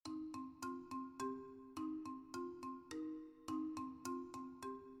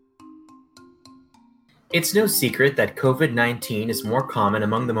It's no secret that COVID-19 is more common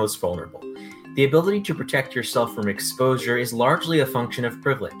among the most vulnerable. The ability to protect yourself from exposure is largely a function of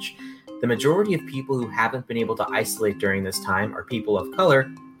privilege. The majority of people who haven't been able to isolate during this time are people of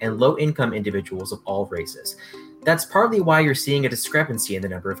color and low-income individuals of all races. That's partly why you're seeing a discrepancy in the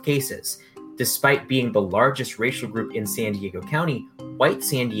number of cases. Despite being the largest racial group in San Diego County, white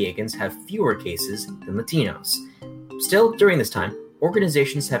San Diegans have fewer cases than Latinos. Still, during this time,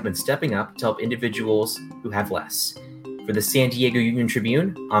 organizations have been stepping up to help individuals who have less. For the San Diego Union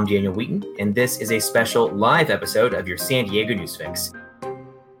Tribune, I'm Daniel Wheaton, and this is a special live episode of your San Diego News Fix.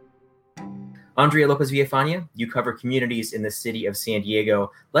 Andrea Lopez Villafana, you cover communities in the city of San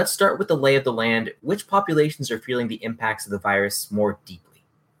Diego. Let's start with the lay of the land. Which populations are feeling the impacts of the virus more deeply?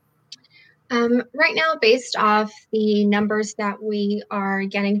 Right now, based off the numbers that we are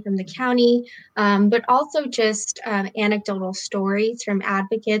getting from the county, but also just anecdotal stories from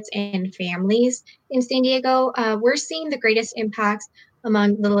advocates and families in San Diego, we're seeing the greatest impacts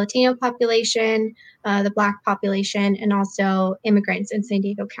among the Latino population, the Black population, and also immigrants in San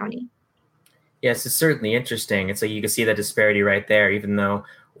Diego County. Yes, it's certainly interesting. It's like you can see that disparity right there, even though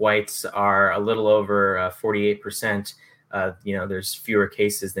whites are a little over 48%. There's fewer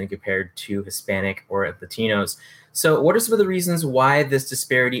cases than compared to Hispanic or Latinos. So what are some of the reasons why this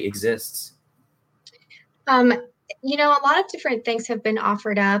disparity exists? A lot of different things have been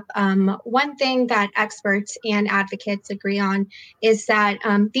offered up. One thing that experts and advocates agree on is that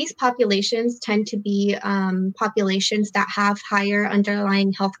these populations tend to be populations that have higher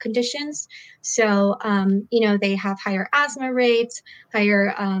underlying health conditions. So, they have higher asthma rates,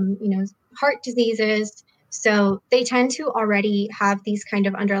 higher, heart diseases. So they tend to already have these kind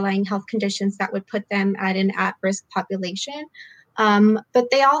of underlying health conditions that would put them at an at-risk population.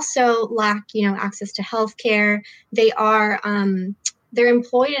 But they also lack, access to healthcare. They're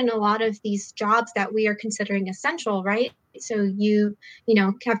employed in a lot of these jobs that we are considering essential, right? So you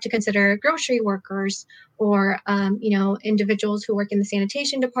have to consider grocery workers or, individuals who work in the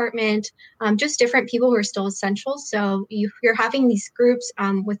sanitation department, just different people who are still essential. So you're having these groups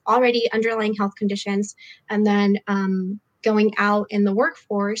with already underlying health conditions and then going out in the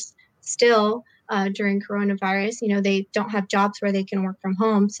workforce still during coronavirus, they don't have jobs where they can work from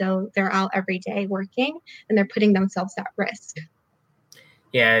home. So they're out every day working and they're putting themselves at risk.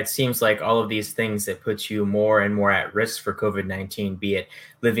 Yeah, it seems like all of these things that put you more and more at risk for COVID-19, be it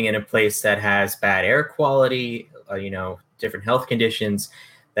living in a place that has bad air quality, different health conditions,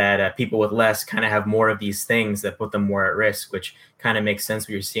 that people with less kind of have more of these things that put them more at risk, which kind of makes sense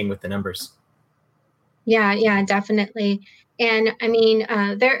what you're seeing with the numbers. Yeah, definitely. And I mean,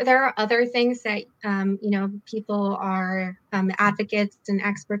 there are other things that, people are advocates and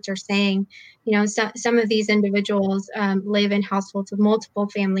experts are saying, some of these individuals live in households of multiple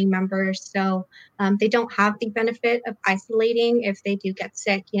family members. So they don't have the benefit of isolating if they do get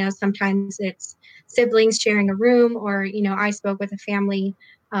sick. Sometimes it's siblings sharing a room or, I spoke with a family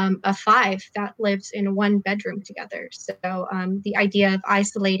of 5 that lives in one bedroom together. So the idea of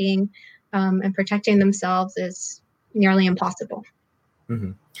isolating and protecting themselves is nearly impossible.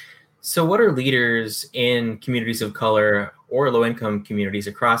 Mm-hmm. So what are leaders in communities of color or low-income communities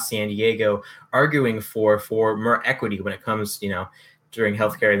across San Diego arguing for more equity when it comes, during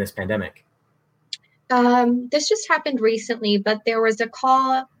healthcare in this pandemic? This just happened recently, but there was a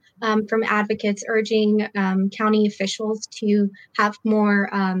call from advocates urging county officials to have more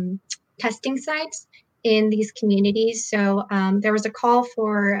testing sites in these communities. So there was a call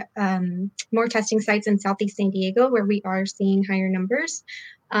for more testing sites in Southeast San Diego, where we are seeing higher numbers.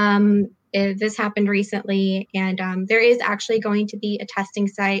 This happened recently, and there is actually going to be a testing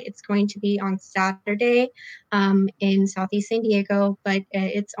site. It's going to be on Saturday in Southeast San Diego, but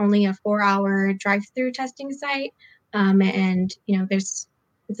it's only a 4-hour drive-through testing site. And,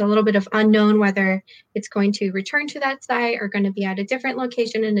 it's a little bit of unknown whether it's going to return to that site or going to be at a different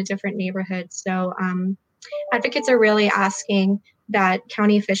location in a different neighborhood. So advocates are really asking that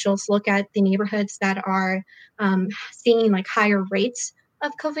county officials look at the neighborhoods that are seeing like higher rates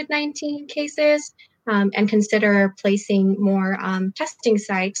of COVID-19 cases and consider placing more testing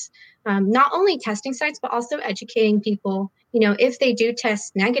sites, not only testing sites, but also educating people, if they do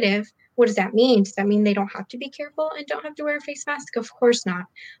test negative, what does that mean? Does that mean they don't have to be careful and don't have to wear a face mask? Of course not.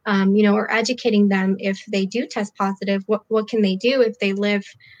 Or educating them if they do test positive, what can they do if they live,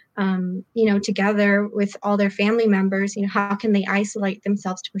 together with all their family members? How can they isolate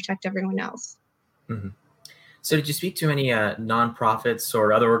themselves to protect everyone else? Mm-hmm. So did you speak to any nonprofits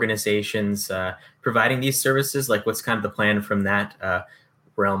or other organizations providing these services? Like what's kind of the plan from that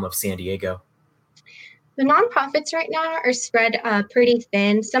realm of San Diego? The nonprofits right now are spread pretty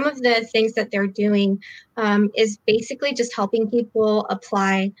thin. Some of the things that they're doing is basically just helping people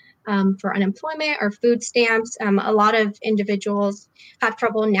apply for unemployment or food stamps. A lot of individuals have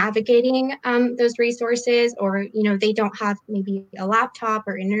trouble navigating those resources, or they don't have maybe a laptop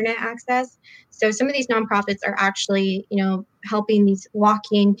or internet access. So some of these nonprofits are actually helping these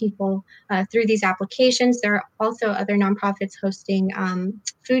walking people through these applications. There are also other nonprofits hosting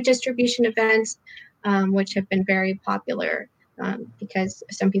food distribution events, which have been very popular because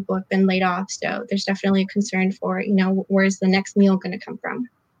some people have been laid off. So there's definitely a concern for, where's the next meal going to come from?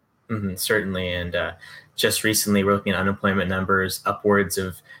 Mm-hmm, certainly. And just recently, we're looking at unemployment numbers upwards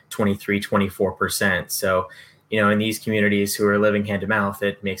of 23, 24%. So, in these communities who are living hand to mouth,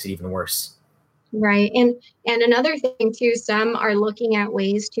 it makes it even worse. Right. And another thing too, some are looking at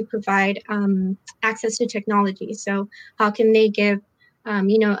ways to provide access to technology. So how can they give,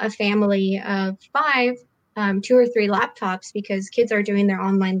 a family of 5, 2 or 3 laptops, because kids are doing their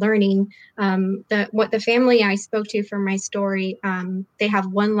online learning. The family I spoke to for my story, they have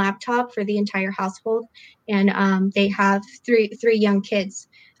 1 laptop for the entire household, and they have three young kids.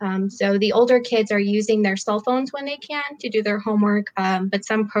 So the older kids are using their cell phones when they can to do their homework, but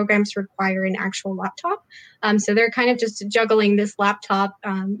some programs require an actual laptop. So they're kind of just juggling this laptop.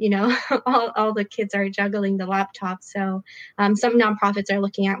 All the kids are juggling the laptop. So some nonprofits are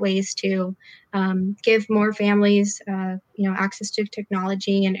looking at ways to give more families, access to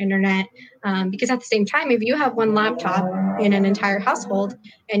technology and internet. Because at the same time, if you have 1 laptop in an entire household,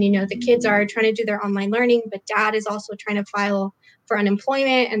 and the kids are trying to do their online learning, but dad is also trying to file for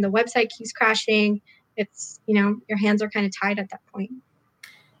unemployment and the website keeps crashing, it's, your hands are kind of tied at that point.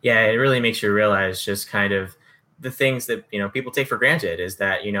 Yeah, it really makes you realize just kind of the things that, people take for granted is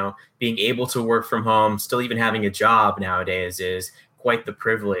that, being able to work from home, still even having a job nowadays is quite the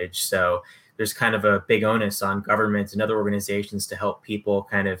privilege. So there's kind of a big onus on governments and other organizations to help people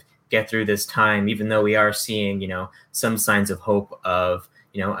kind of get through this time, even though we are seeing, some signs of hope of,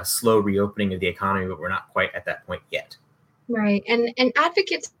 a slow reopening of the economy, but we're not quite at that point yet. Right. And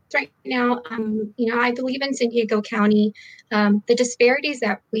advocates right now, I believe in San Diego County, the disparities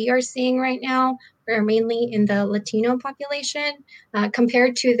that we are seeing right now are mainly in the Latino population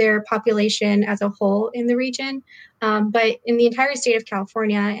compared to their population as a whole in the region. But in the entire state of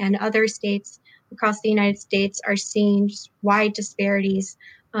California and other states across the United States are seeing just wide disparities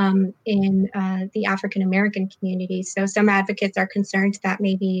in the African American community. So some advocates are concerned that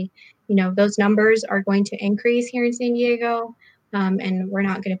maybe those numbers are going to increase here in San Diego, and we're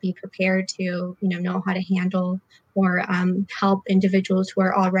not going to be prepared to, know how to handle or help individuals who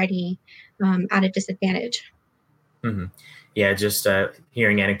are already at a disadvantage. Mm-hmm. Yeah, just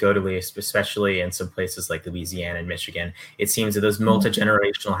hearing anecdotally, especially in some places like Louisiana and Michigan, it seems that those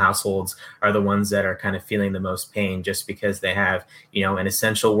multi-generational households are the ones that are kind of feeling the most pain, just because they have, an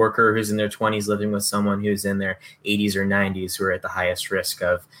essential worker who's in their 20s living with someone who's in their 80s or 90s who are at the highest risk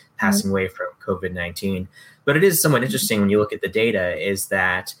of passing away from COVID-19. But it is somewhat interesting when you look at the data is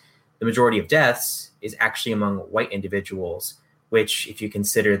that the majority of deaths is actually among white individuals, which, if you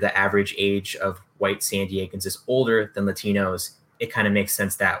consider the average age of white San Diegans is older than Latinos, it kind of makes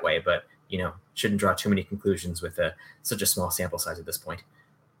sense that way. But, shouldn't draw too many conclusions with such a small sample size at this point.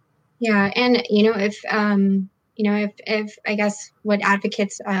 Yeah. And, if I guess what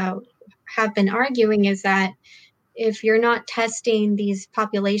advocates have been arguing is that if you're not testing these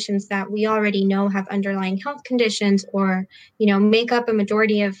populations that we already know have underlying health conditions or, make up a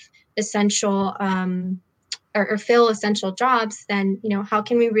majority of essential or fill essential jobs, then, how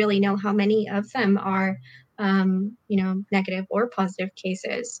can we really know how many of them are, negative or positive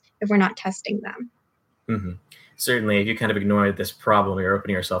cases if we're not testing them? Mm-hmm. Certainly, if you kind of ignore this problem, you're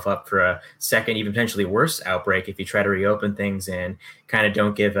opening yourself up for a second, even potentially worse outbreak if you try to reopen things and kind of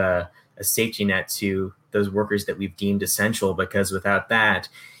don't give a safety net to those workers that we've deemed essential, because without that,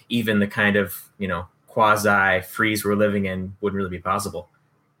 even the kind of, quasi freeze we're living in wouldn't really be possible.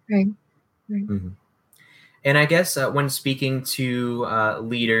 Right. Mm-hmm. And I guess when speaking to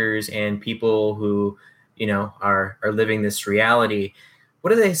leaders and people who, are living this reality,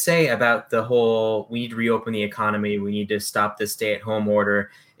 what do they say about the whole, we need to reopen the economy, we need to stop the stay-at-home order?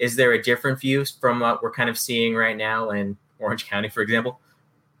 Is there a different view from what we're kind of seeing right now in Orange County, for example?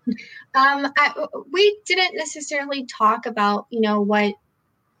 We didn't necessarily talk about,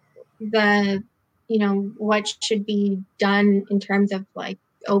 what should be done in terms of like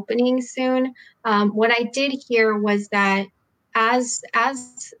opening soon. What I did hear was that as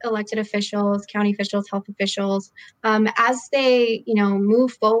elected officials, county officials, health officials, as they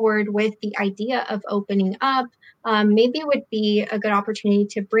move forward with the idea of opening up, maybe it would be a good opportunity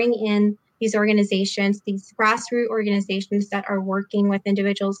to bring in these organizations, these grassroots organizations that are working with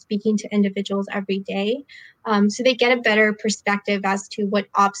individuals, speaking to individuals every day. So they get a better perspective as to what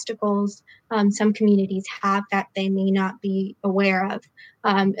obstacles some communities have that they may not be aware of.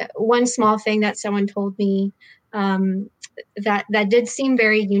 One small thing that someone told me that did seem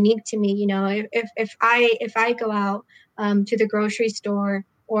very unique to me, if I go out to the grocery store,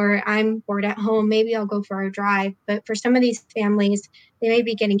 or I'm bored at home, maybe I'll go for a drive. But for some of these families, they may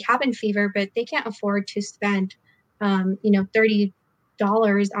be getting cabin fever, but they can't afford to spend, $30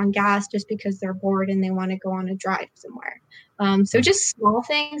 on gas just because they're bored and they want to go on a drive somewhere. So just small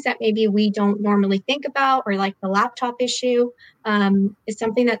things that maybe we don't normally think about, or like the laptop issue, is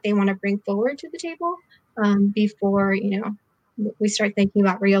something that they want to bring forward to the table before, we start thinking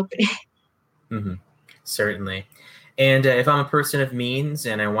about reopening. Mm-hmm. Certainly. And if I'm a person of means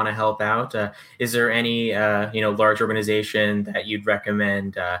and I want to help out, is there any large organization that you'd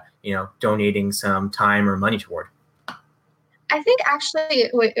recommend donating some time or money toward? I think actually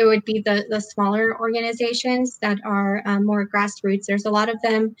it would be the smaller organizations that are more grassroots. There's a lot of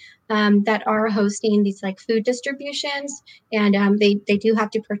them that are hosting these like food distributions, and they do have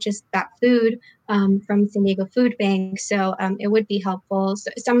to purchase that food from San Diego Food Bank. So it would be helpful.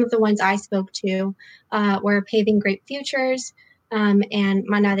 So some of the ones I spoke to were Paving Great Futures and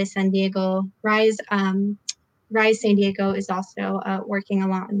Mana de San Diego. Rise San Diego is also working a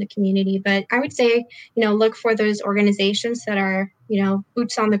lot in the community. But I would say, look for those organizations that are,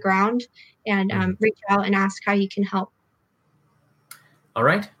 boots on the ground, and reach out and ask how you can help. All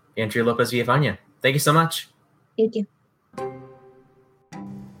right. Andrea Lopez Villafana, thank you so much. Thank you.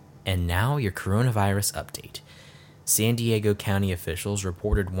 And now your coronavirus update. San Diego County officials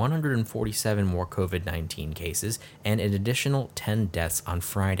reported 147 more COVID-19 cases and an additional 10 deaths on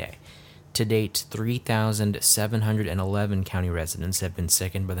Friday. To date, 3,711 county residents have been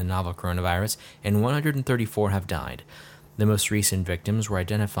sickened by the novel coronavirus, and 134 have died. The most recent victims were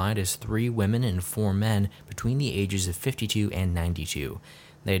identified as 3 women and 4 men between the ages of 52 and 92.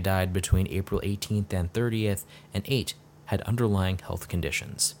 They died between April 18th and 30th, and 8 had underlying health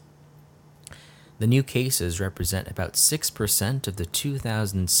conditions. The new cases represent about 6% of the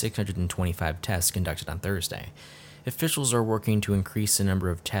 2,625 tests conducted on Thursday. Officials are working to increase the number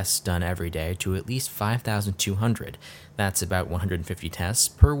of tests done every day to at least 5,200. That's about 150 tests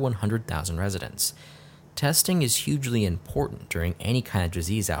per 100,000 residents. Testing is hugely important during any kind of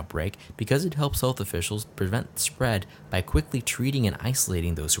disease outbreak because it helps health officials prevent the spread by quickly treating and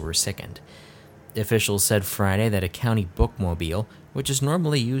isolating those who are sickened. Officials said Friday that a county bookmobile, which is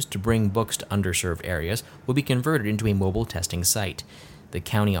normally used to bring books to underserved areas, will be converted into a mobile testing site. The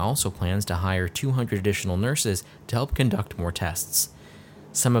county also plans to hire 200 additional nurses to help conduct more tests.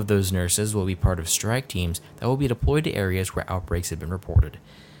 Some of those nurses will be part of strike teams that will be deployed to areas where outbreaks have been reported.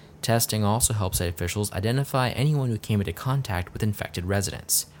 Testing also helps officials identify anyone who came into contact with infected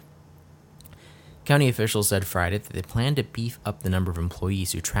residents. County officials said Friday that they plan to beef up the number of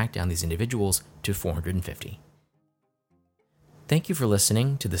employees who track down these individuals to 450. Thank you for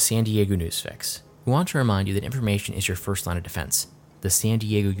listening to the San Diego News Fix. We want to remind you that information is your first line of defense. The San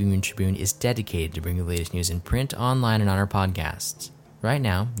Diego Union Tribune is dedicated to bringing the latest news in print, online, and on our podcasts. Right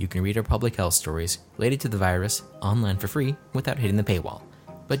now, you can read our public health stories related to the virus online for free without hitting the paywall.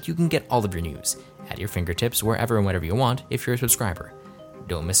 But you can get all of your news at your fingertips wherever and whenever you want if you're a subscriber.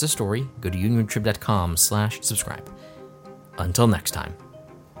 Don't miss a story, go to uniontrib.com/subscribe. Until next time.